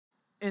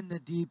in the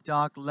deep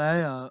dark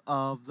layer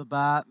of the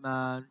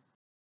Batman.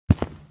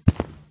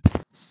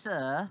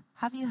 Sir,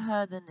 have you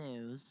heard the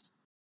news?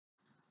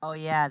 Oh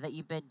yeah, that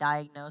you've been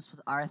diagnosed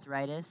with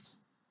arthritis?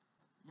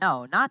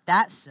 No, not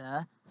that,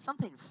 sir.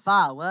 Something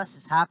far worse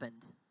has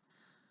happened.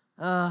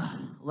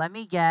 Let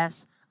me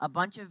guess. A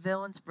bunch of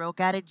villains broke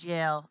out of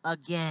jail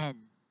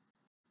again.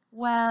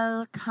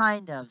 Well,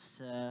 kind of,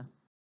 sir.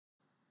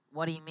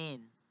 What do you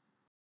mean?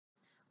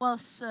 Well,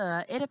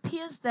 sir, it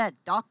appears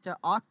that Dr.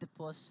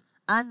 Octopus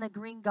and the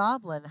Green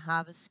Goblin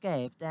have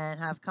escaped and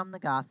have come to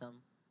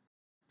Gotham.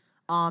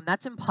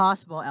 That's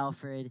impossible,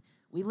 Alfred.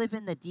 We live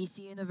in the DC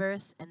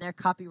universe, and they're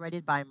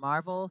copyrighted by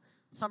Marvel,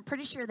 so I'm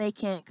pretty sure they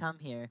can't come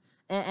here.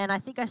 And I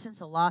think I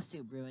sense a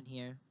lawsuit brewing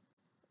here.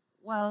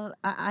 Well,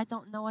 I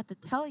don't know what to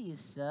tell you,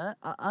 sir,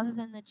 other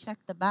than to check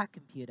the back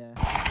computer.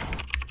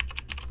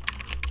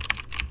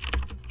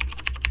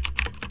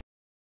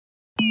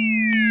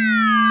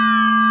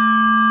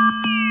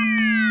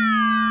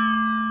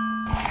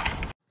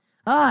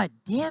 Ah,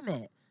 damn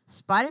it!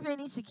 Spider-Man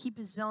needs to keep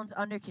his villains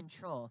under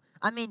control.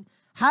 I mean,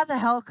 how the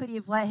hell could he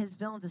have let his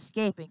villains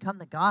escape and come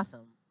to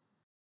Gotham?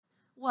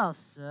 Well,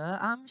 sir,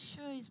 I'm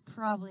sure he's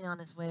probably on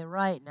his way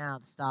right now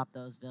to stop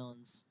those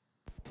villains.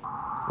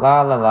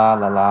 La la la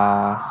la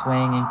la,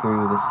 swinging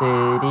through the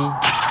city.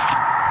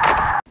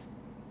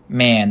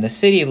 Man, the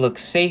city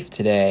looks safe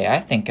today. I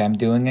think I'm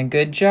doing a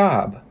good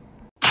job.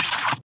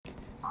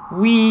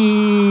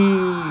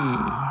 Whee!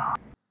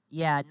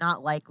 Yeah,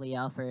 not likely,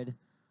 Alfred.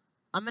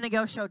 I'm gonna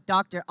go show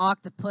Dr.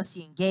 Octopus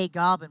and Gay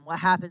Goblin what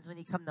happens when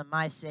you come to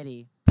my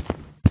city.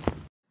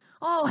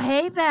 Oh,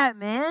 hey,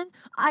 Batman!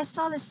 I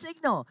saw the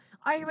signal.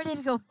 Are you ready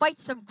to go fight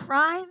some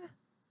crime?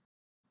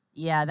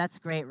 Yeah, that's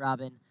great,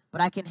 Robin.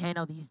 But I can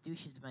handle these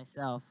douches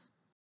myself.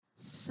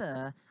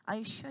 Sir, are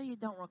you sure you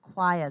don't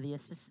require the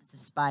assistance of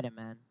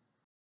Spider-Man?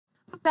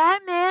 But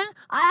Batman,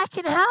 I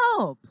can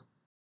help!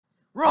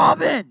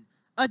 Robin!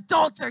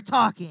 Adults are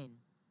talking!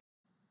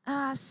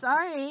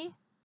 Sorry.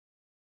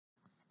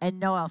 And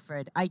no,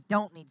 Alfred, I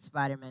don't need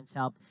Spider-Man's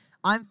help.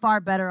 I'm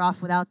far better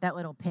off without that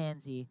little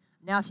pansy.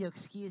 Now, if you'll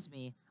excuse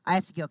me, I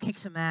have to go kick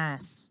some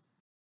ass.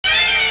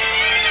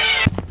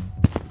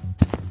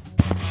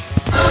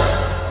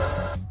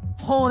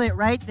 Hold it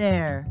right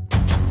there.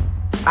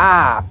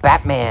 Ah,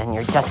 Batman,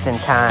 you're just in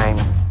time.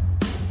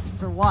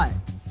 For what?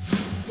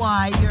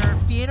 Why, your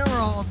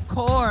funeral, of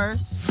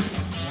course.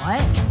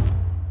 What?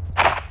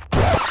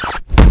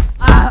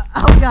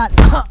 Oh God,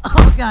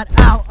 oh God,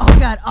 ow, oh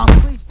God, oh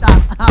please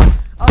stop, ow,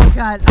 oh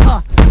God,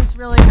 oh, this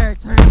really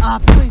hurts,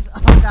 please,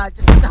 oh God,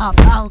 just stop,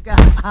 oh God,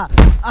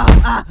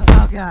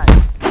 oh God.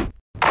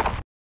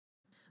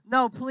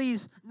 No,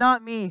 please,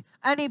 not me,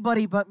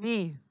 anybody but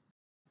me.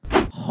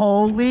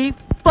 Holy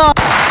fuck!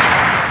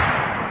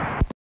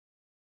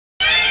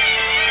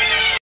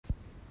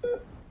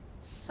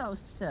 So,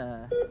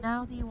 sir,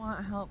 now do you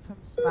want help from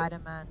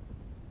Spider-Man?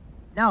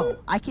 No,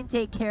 I can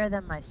take care of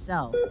them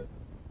myself.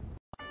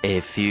 A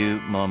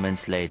few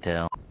moments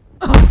later.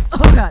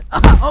 Oh God,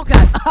 oh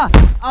God,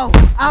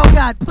 oh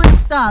God, please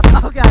stop.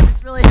 Oh God,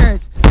 this really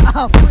hurts.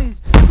 Oh,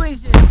 please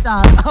just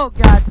stop. Oh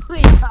God,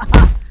 please.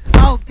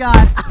 Oh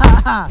God.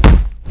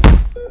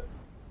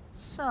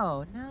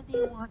 So, now do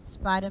you want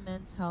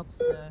Spider-Man's help,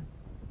 sir?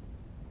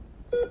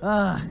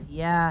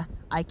 Yeah,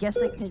 I guess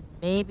I could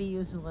maybe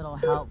use a little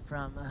help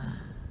from,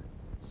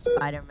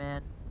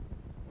 Spider-Man.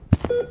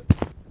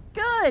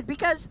 Good,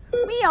 because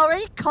we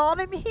already called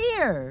him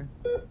here.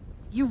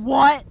 You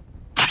what?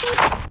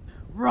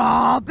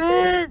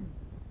 Robin!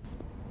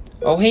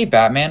 Oh hey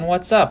Batman,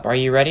 what's up? Are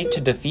you ready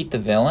to defeat the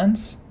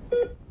villains?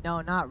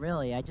 No, not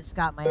really. I just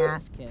got my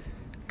ass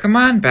kicked. Come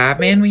on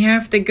Batman, we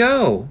have to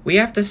go. We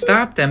have to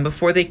stop them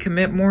before they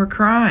commit more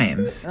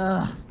crimes.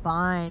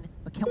 Fine.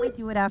 But can we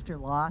do it after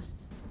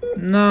Lost?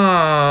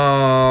 No.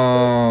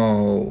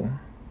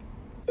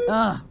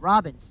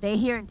 Robin, stay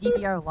here and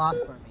DVR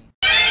Lost for me.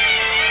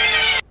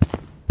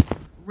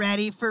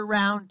 Ready for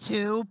round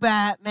 2,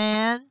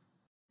 Batman?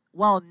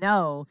 Well,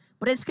 no,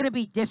 but it's gonna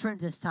be different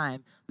this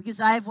time,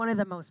 because I have one of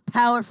the most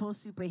powerful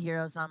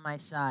superheroes on my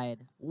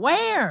side.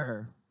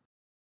 Where?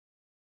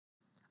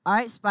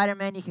 Alright,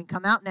 Spider-Man, you can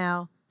come out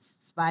now.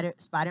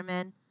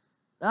 Spider-Man?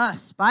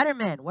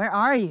 Spider-Man, where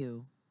are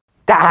you?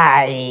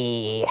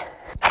 Die!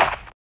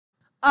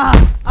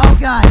 Oh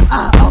God,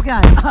 oh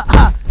God,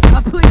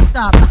 please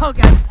stop. Oh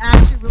God, this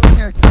actually really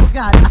hurts. Oh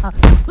God,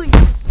 please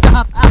just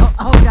stop.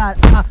 Oh God,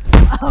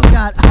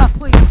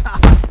 please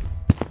stop.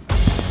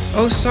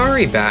 Oh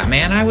sorry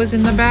Batman, I was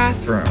in the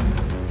bathroom.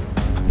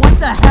 What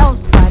the hell,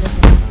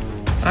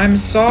 Spider-Man? I'm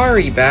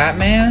sorry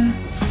Batman.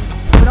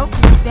 But don't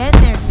just stand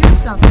there, do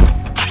something.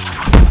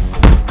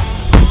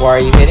 Why are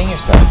you hitting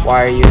yourself?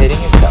 Why are you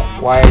hitting yourself?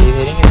 Why are you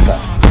hitting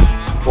yourself?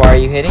 Why are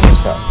you hitting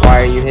yourself?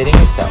 Why are you hitting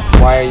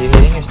yourself? Why are you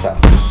hitting yourself?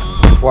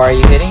 Why are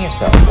you hitting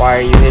yourself? Why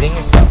are you hitting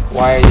yourself?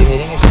 Why are you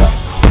hitting yourself?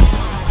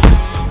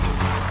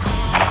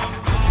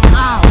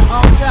 Ow,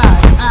 oh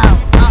God, ow,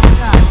 oh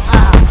God,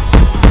 ow,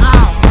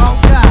 ow, oh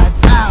God,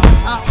 ow,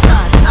 oh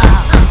God,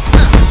 ow.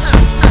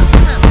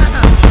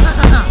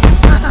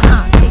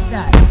 Take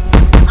that.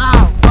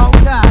 Ow, oh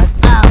God,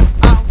 ow.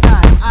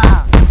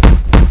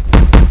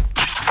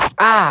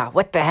 Ah,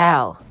 what the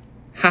hell?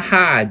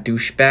 Haha,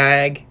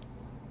 douchebag.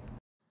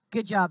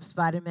 Good job,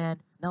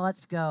 Spider-Man. Now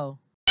let's go.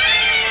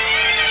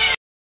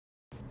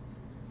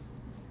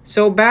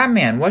 So,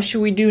 Batman, what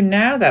should we do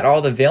now that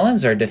all the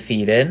villains are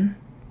defeated?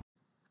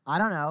 I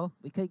don't know.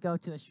 We could go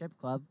to a strip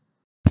club.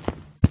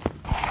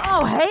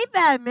 Oh, hey,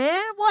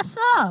 Batman. What's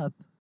up?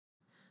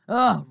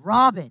 Ugh,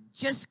 Robin,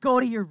 just go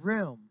to your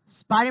room.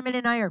 Spider-Man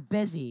and I are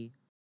busy.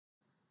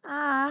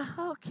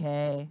 Ah,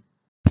 okay.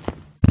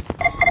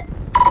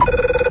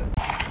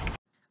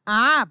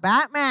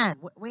 Batman,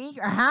 we need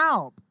your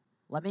help.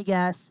 Let me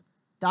guess.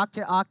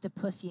 Dr.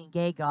 Octopus and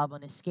Gay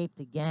Goblin escaped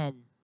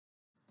again.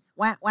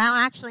 Well,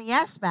 actually,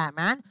 yes,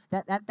 Batman.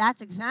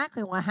 That's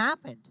exactly what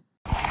happened.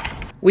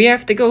 We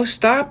have to go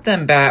stop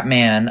them,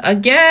 Batman,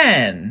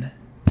 again!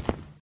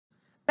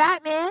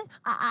 Batman,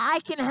 I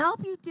can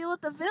help you deal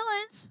with the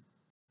villains.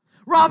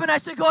 Robin, I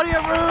said go to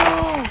your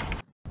room!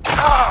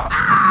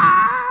 Ah!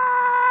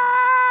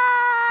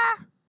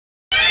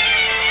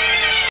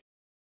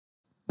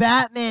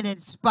 Batman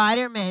and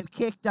Spider-Man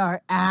kicked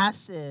our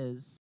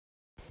asses.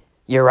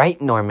 You're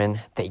right, Norman.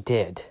 They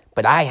did.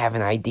 But I have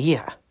an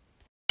idea.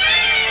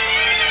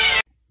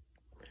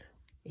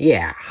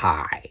 Yeah,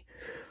 hi.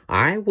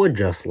 I would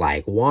just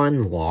like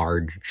one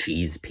large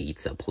cheese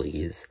pizza,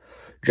 please.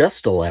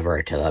 Just deliver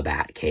it to the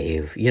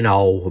Batcave. You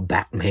know,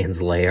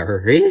 Batman's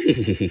lair.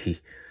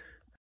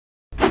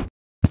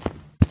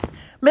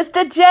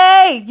 Mr.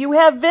 J, you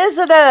have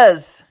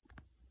visitors!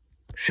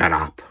 Shut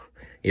up.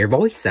 Your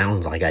voice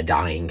sounds like a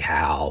dying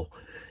cow.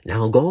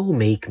 Now go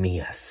make me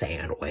a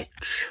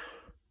sandwich.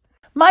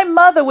 My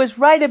mother was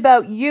right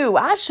about you.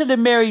 I should have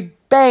married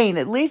Bane.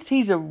 At least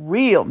he's a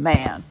real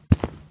man.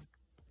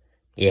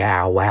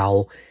 Yeah,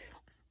 well,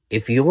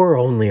 if you were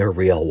only a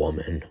real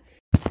woman.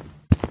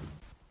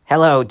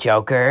 Hello,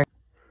 Joker.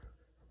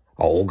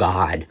 Oh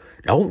God,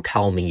 don't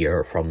tell me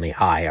you're from the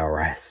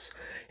IRS.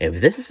 If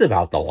this is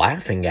about the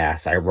laughing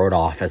gas I wrote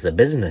off as a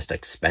business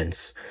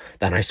expense,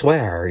 then I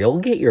swear you'll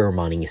get your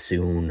money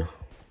soon.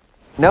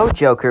 No,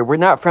 Joker, we're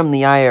not from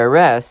the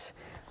IRS.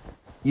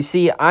 You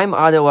see, I'm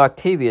Otto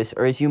Octavius,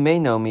 or as you may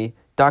know me,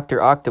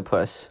 Dr.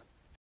 Octopus.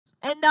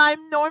 And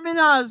I'm Norman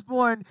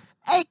Osborn,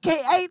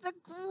 a.k.a. the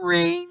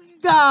Green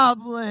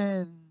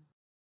Goblin.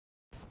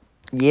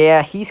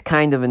 Yeah, he's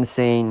kind of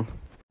insane.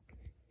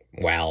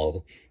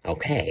 Well,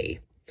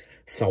 okay.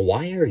 So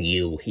why are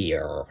you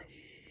here?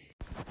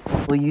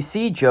 Well, you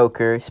see,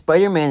 Joker,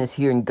 Spider-Man is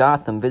here in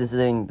Gotham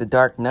visiting the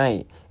Dark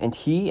Knight, and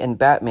he and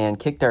Batman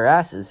kicked our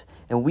asses,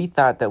 and we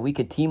thought that we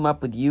could team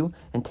up with you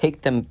and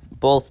take them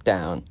both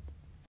down.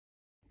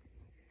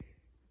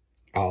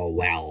 Oh,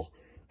 well,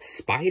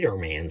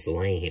 Spider-Man's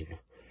lame.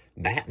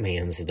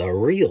 Batman's the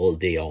real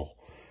deal.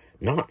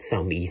 Not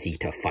some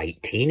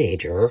easy-to-fight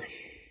teenager.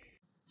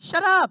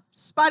 Shut up!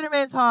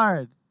 Spider-Man's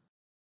hard.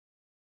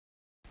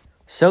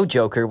 So,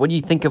 Joker, what do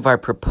you think of our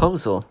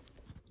proposal?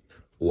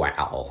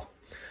 Well,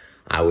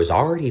 I was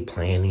already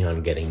planning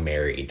on getting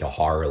married to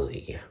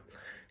Harley.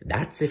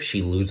 That's if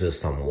she loses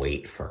some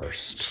weight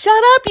first.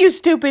 Shut up, you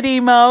stupid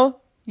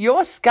emo!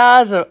 Your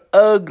scars are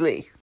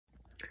ugly.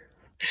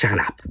 Shut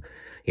up.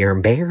 You're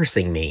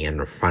embarrassing me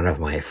in front of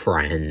my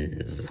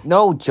friends.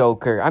 No,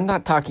 Joker, I'm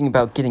not talking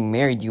about getting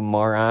married, you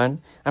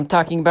moron. I'm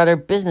talking about our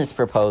business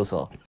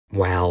proposal.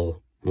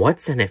 Well,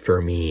 what's in it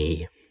for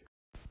me?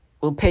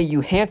 We'll pay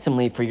you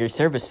handsomely for your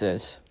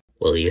services.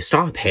 Will you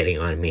stop hitting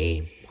on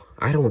me?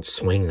 I don't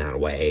swing that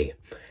way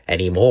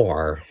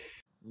anymore.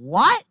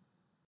 What?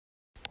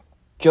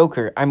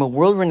 Joker, I'm a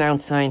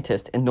world-renowned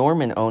scientist, and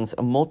Norman owns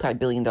a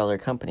multi-billion-dollar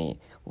company.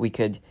 We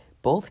could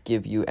both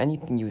give you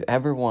anything you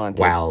ever wanted.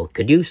 Well,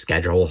 could you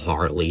schedule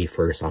Harley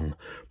for some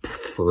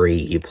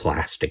free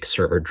plastic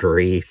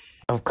surgery?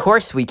 Of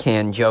course we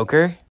can,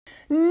 Joker.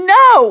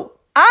 No!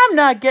 I'm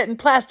not getting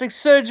plastic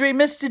surgery,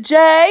 Mr.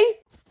 J!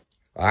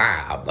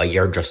 Ah, but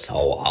you're just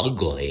so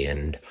ugly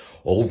and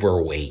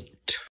overweight.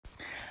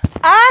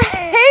 I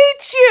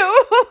hate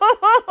you!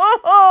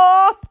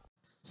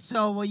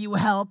 So will you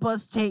help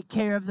us take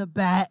care of the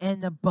bat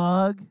and the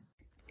bug?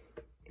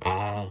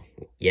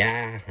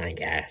 Yeah, I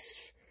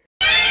guess.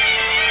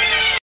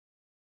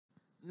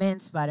 Man,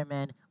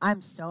 Spider-Man,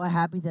 I'm so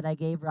happy that I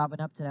gave Robin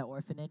up to that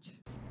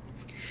orphanage.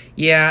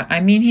 Yeah, I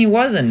mean, he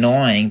was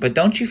annoying, but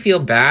don't you feel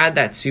bad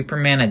that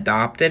Superman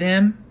adopted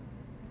him?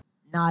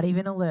 Not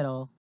even a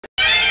little.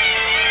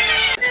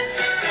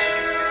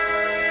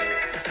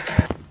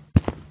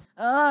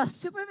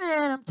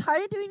 Superman, I'm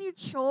tired of doing your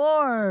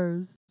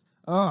chores.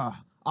 I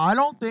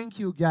don't think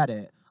you get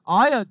it.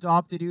 I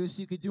adopted you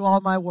so you could do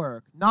all my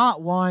work,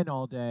 not whine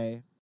all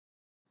day.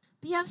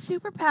 But you have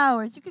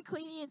superpowers. You could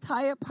clean the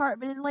entire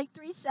apartment in like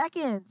 3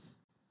 seconds.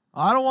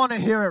 I don't want to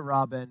hear it,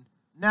 Robin.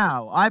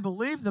 Now, I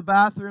believe the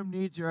bathroom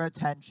needs your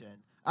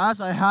attention, as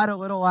I had a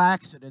little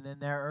accident in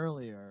there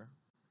earlier.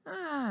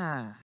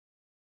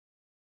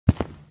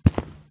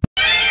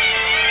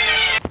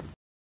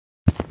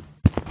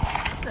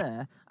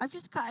 Sir, I've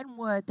just gotten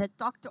word that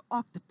Dr.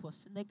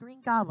 Octopus and the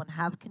Green Goblin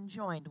have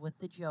conjoined with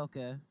the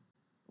Joker.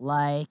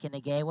 Like in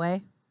a gay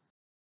way?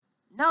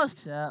 No,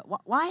 sir.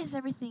 Why is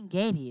everything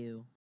gay to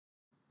you?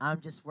 I'm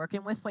just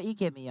working with what you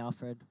give me,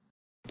 Alfred.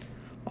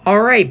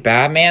 Alright,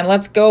 Batman,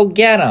 let's go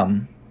get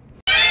him.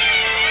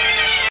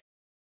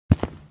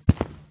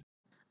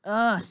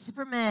 Ugh,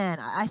 Superman,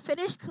 I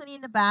finished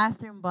cleaning the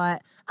bathroom,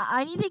 but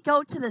I need to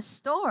go to the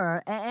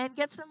store and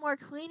get some more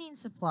cleaning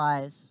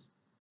supplies.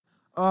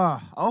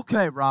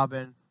 Okay,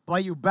 Robin,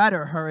 but you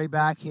better hurry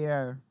back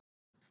here.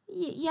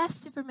 Yes,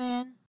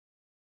 Superman.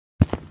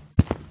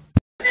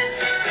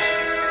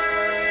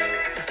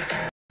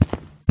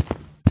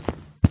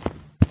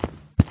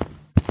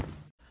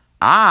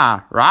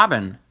 Ah,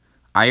 Robin.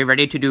 Are you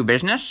ready to do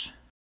business?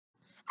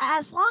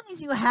 As long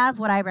as you have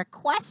what I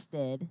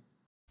requested.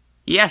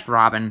 Yes,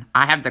 Robin.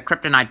 I have the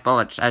kryptonite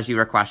bullets as you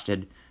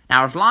requested.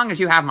 Now, as long as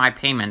you have my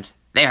payment,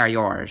 they are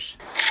yours.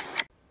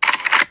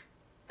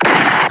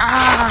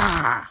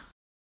 Ah!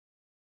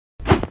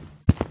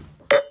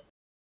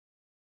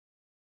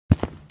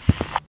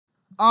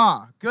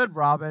 Good,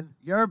 Robin.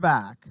 You're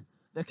back.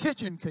 The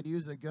kitchen could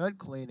use a good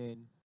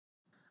cleaning.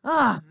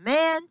 Oh,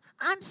 man,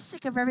 I'm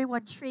sick of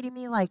everyone treating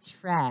me like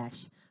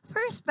trash.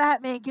 First,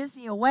 Batman gives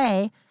me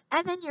away,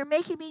 and then you're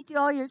making me do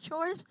all your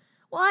chores?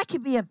 Well, I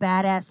could be a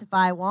badass if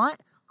I want.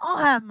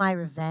 I'll have my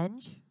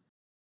revenge.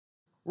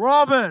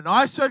 Robin,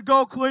 I said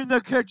go clean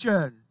the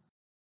kitchen.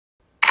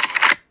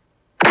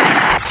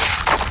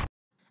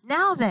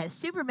 Now that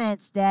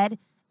Superman's dead,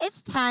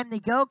 it's time to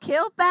go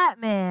kill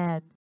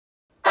Batman.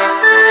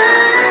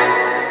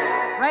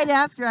 Right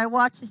after I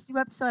watch this new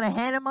episode of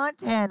Hannah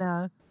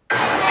Montana.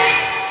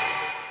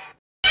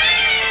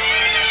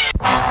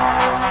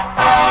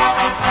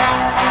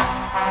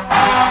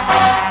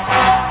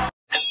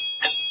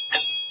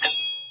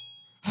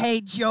 Hey,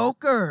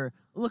 Joker,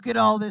 look at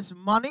all this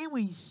money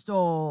we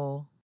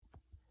stole.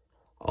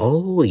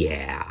 Oh,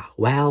 yeah.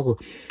 Well,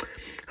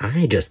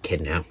 I just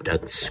kidnapped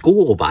a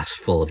school bus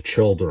full of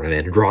children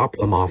and dropped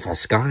them off a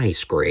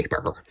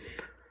skyscraper.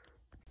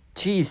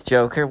 Jeez,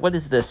 Joker, what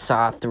is this,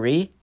 Saw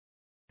 3?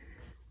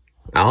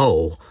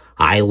 Oh,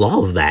 I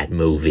love that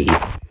movie.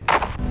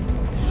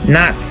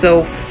 Not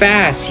so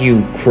fast,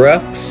 you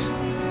crooks.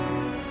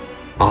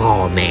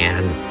 Oh,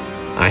 man.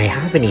 I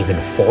haven't even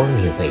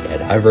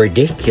formulated a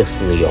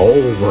ridiculously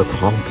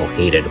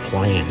overcomplicated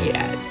plan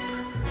yet.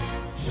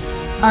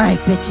 Alright,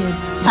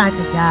 bitches, time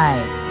to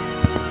die.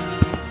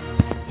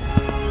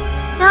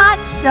 Not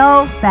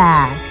so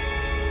fast.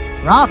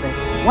 Robin,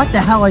 what the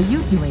hell are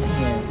you doing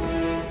here?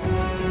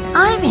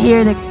 I'm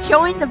here to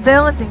join the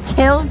villains and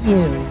kill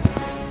you.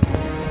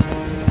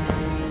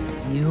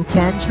 You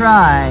can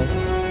try.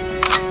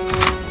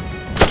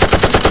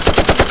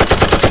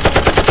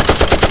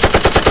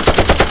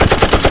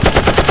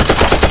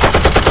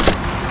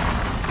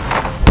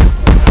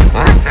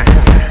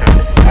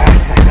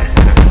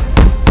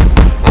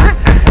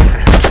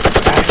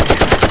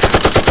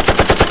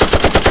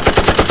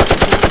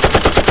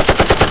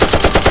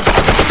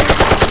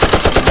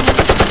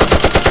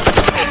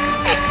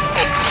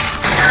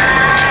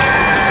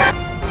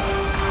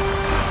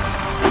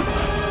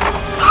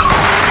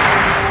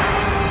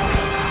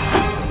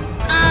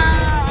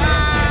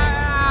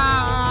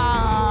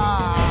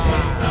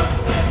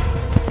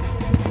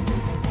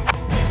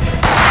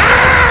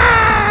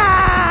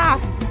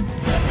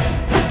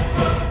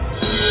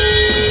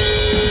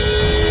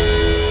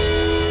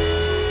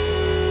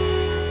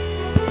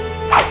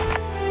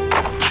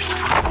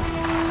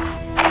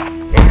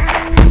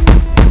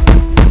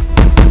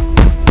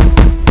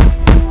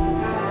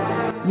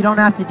 You don't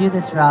have to do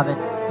this, Robin.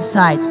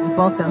 Besides, we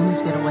both know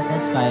who's gonna win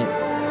this fight.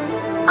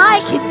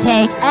 I can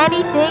take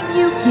anything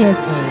you give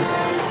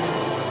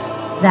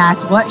me.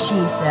 That's what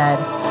she said.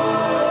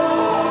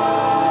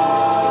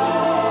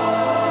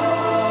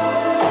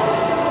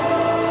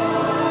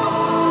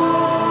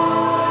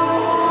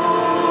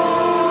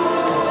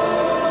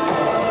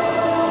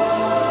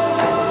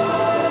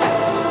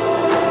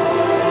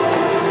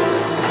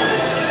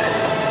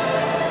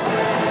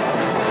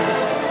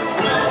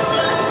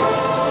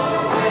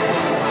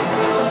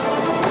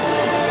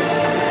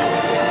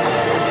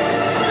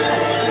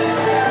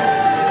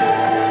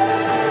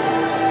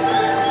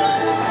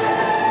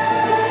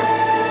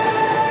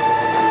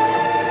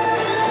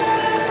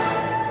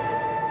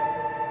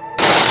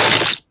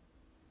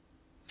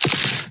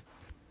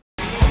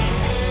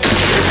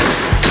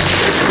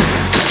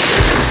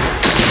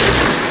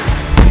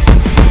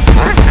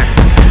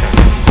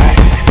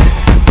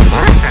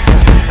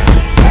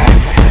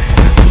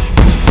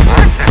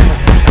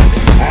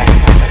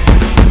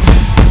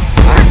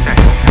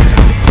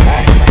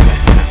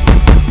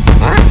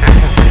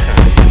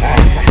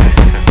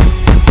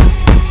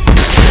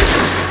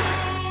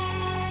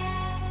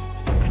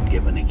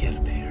 Given a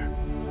gift here.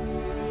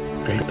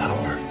 Great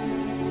power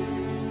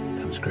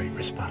comes great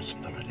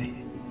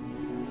responsibility.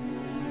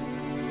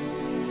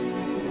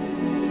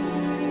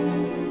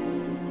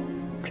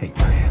 Take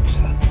my hand,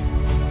 son.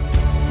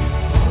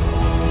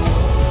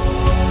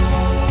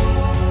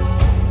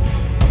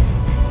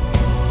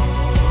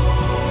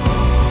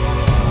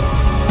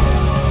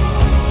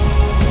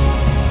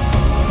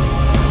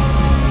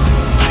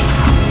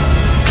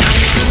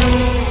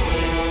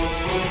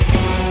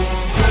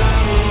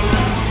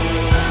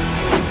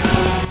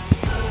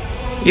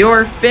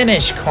 You're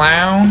finished,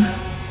 clown.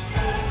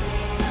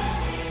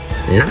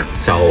 Not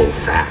so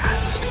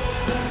fast.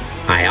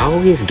 I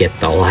always get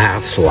the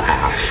last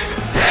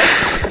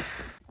laugh.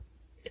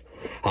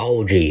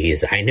 Oh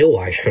geez, I knew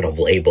I should have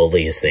labeled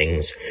these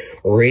things.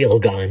 Real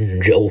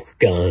gun, joke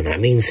gun. I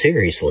mean,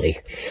 seriously.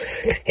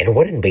 It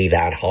wouldn't be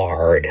that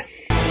hard.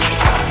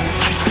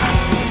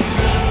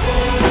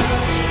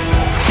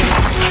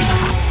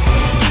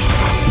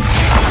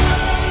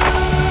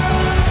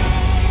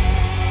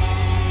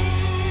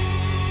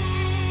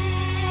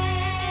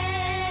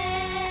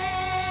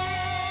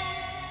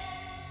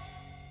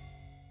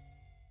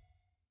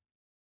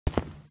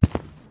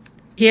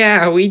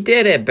 Yeah, we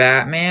did it,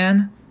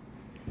 Batman.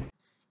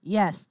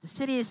 Yes, the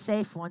city is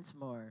safe once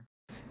more.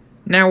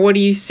 Now what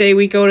do you say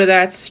we go to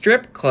that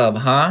strip club,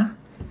 huh?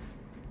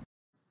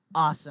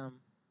 Awesome.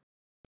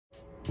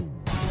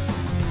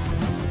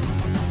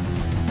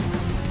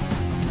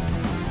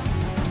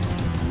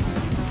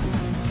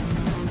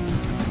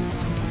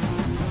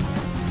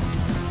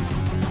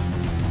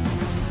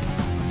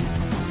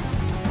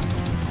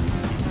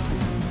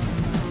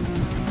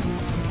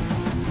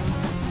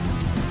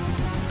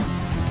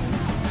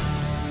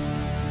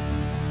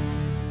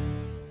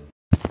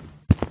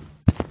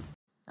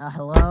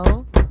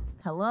 Hello?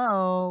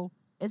 Hello?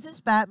 Is this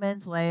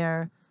Batman's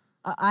lair?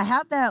 I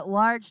have that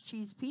large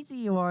cheese pizza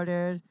you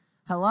ordered.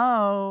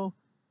 Hello?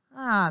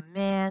 Ah,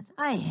 man,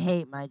 I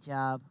hate my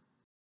job.